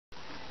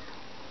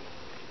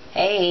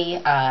Hey,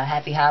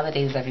 happy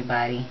holidays,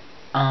 everybody.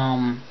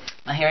 My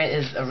hair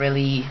is a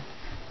really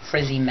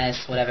frizzy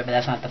mess, whatever, but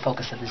that's not the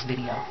focus of this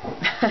video.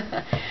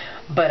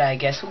 But I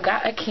guess who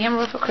got a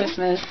camera for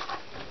Christmas?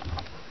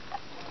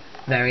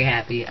 Very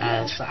happy,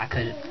 so I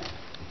could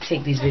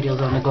take these videos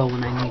on the go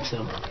when I need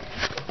to.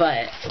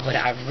 But what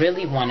I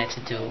really wanted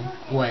to do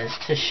was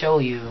to show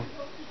you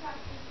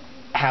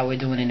how we're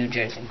doing in New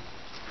Jersey.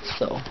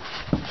 So,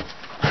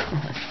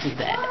 let's do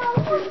that.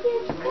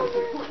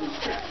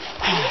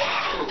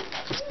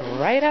 It's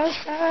right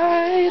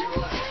outside.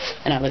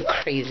 And I look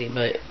crazy,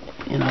 but,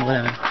 you know,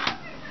 whatever.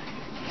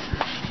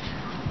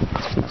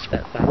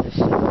 Step by this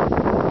shit.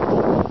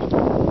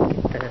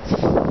 Look at this.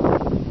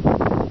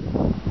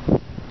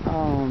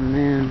 Oh,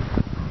 man.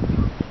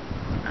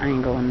 I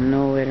ain't going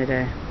nowhere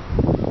today.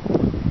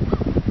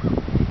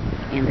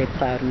 And they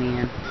plowed me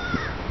in.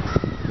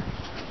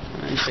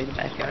 Let me show you the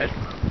backyard.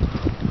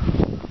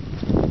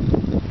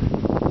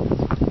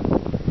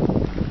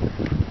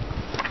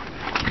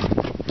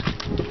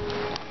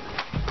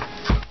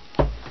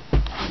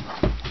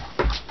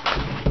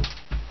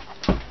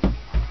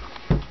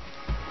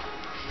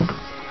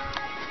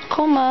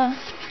 Kuma,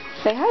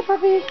 say hi,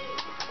 puppy.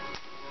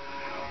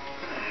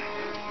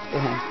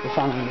 Okay, we're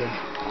following you.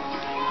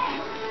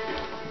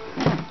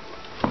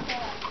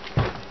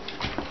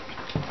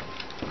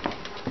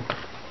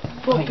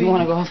 Oh, you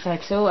want to go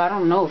outside too? I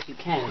don't know if you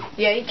can.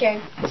 Yeah, you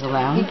can. Is it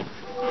loud?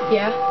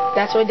 Yeah,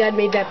 that's why Dad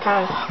made that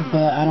path.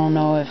 But I don't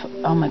know if...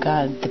 Oh my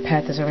God, the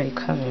path is already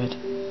covered.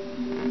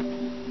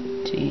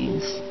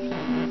 Jeez.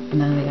 And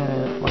then we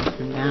gotta walk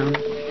them down.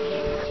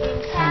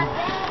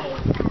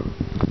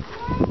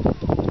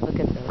 Look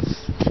at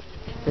this.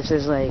 This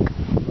is like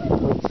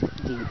waist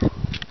deep.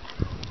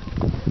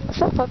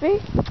 What's up, puppy?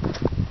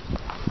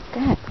 Go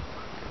ahead.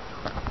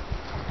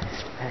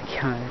 This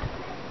backyard.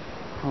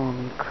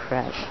 Holy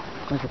crap.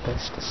 Look at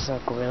this. This is so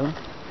real.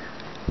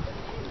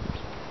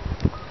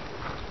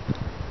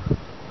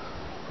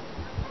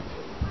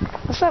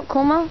 What's up,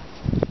 Kuma?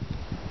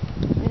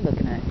 What are you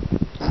looking at?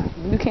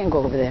 You can't go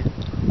over there.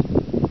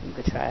 You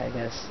could try, I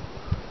guess.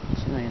 But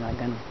you know you're not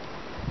gonna.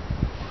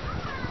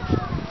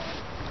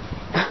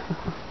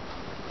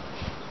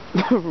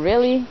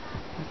 Really?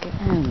 Look at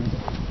him.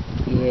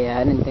 Yeah,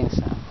 I didn't think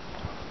so.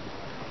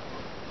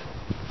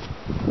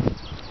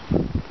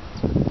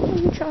 Where are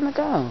you trying to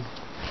go?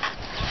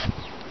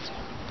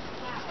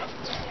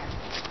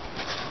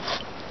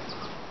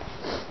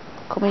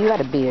 Come on, you got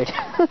a beard.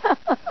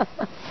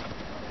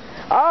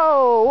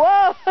 Oh,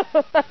 whoa!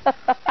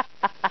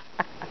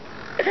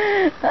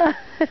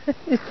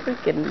 You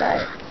freaking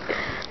nuts.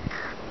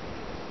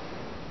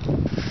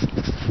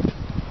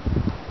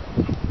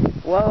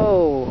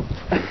 Whoa.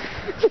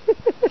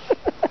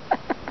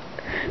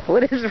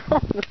 What is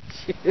wrong with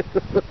you?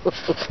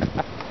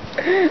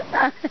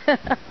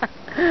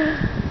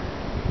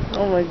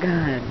 Oh my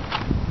God.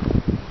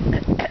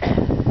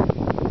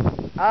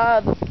 Ah,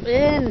 the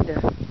wind.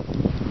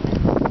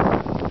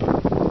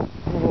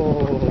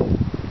 Oh.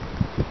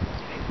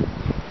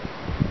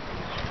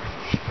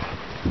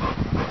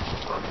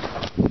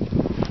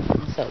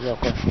 What's up,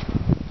 local?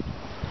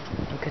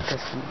 Look at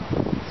this one.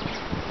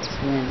 This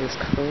wind is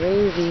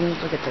crazy.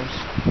 Look at this.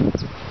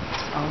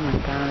 Oh my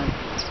God.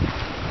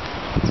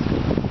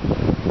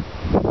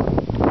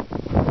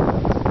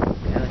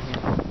 Get out of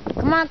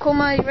here. Come on,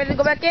 Kuma. You ready to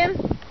go back in?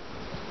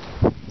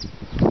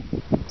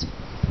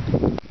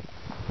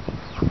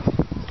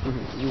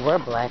 You were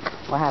black.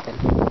 What happened?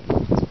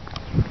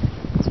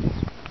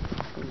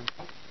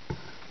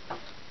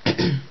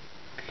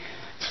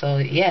 So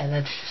yeah,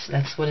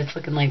 that's what it's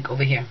looking like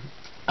over here.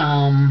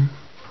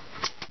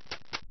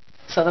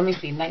 So let me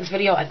see. Next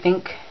video, I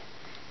think,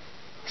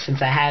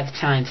 since I have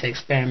time to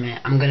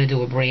experiment, I'm gonna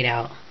do a braid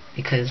out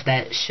because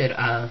that should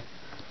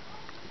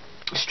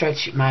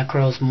stretch my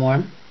curls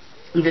more.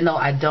 Even though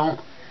I don't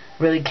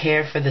really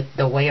care for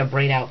the way a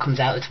braid out comes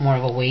out, it's more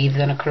of a wave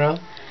than a curl.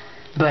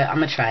 But I'm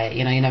gonna try it.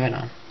 You know, you never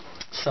know.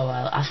 So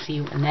I'll see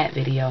you in that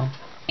video.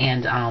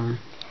 And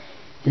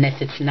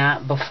if it's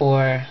not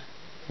before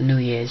New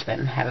Year's,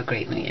 then have a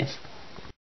great New Year's.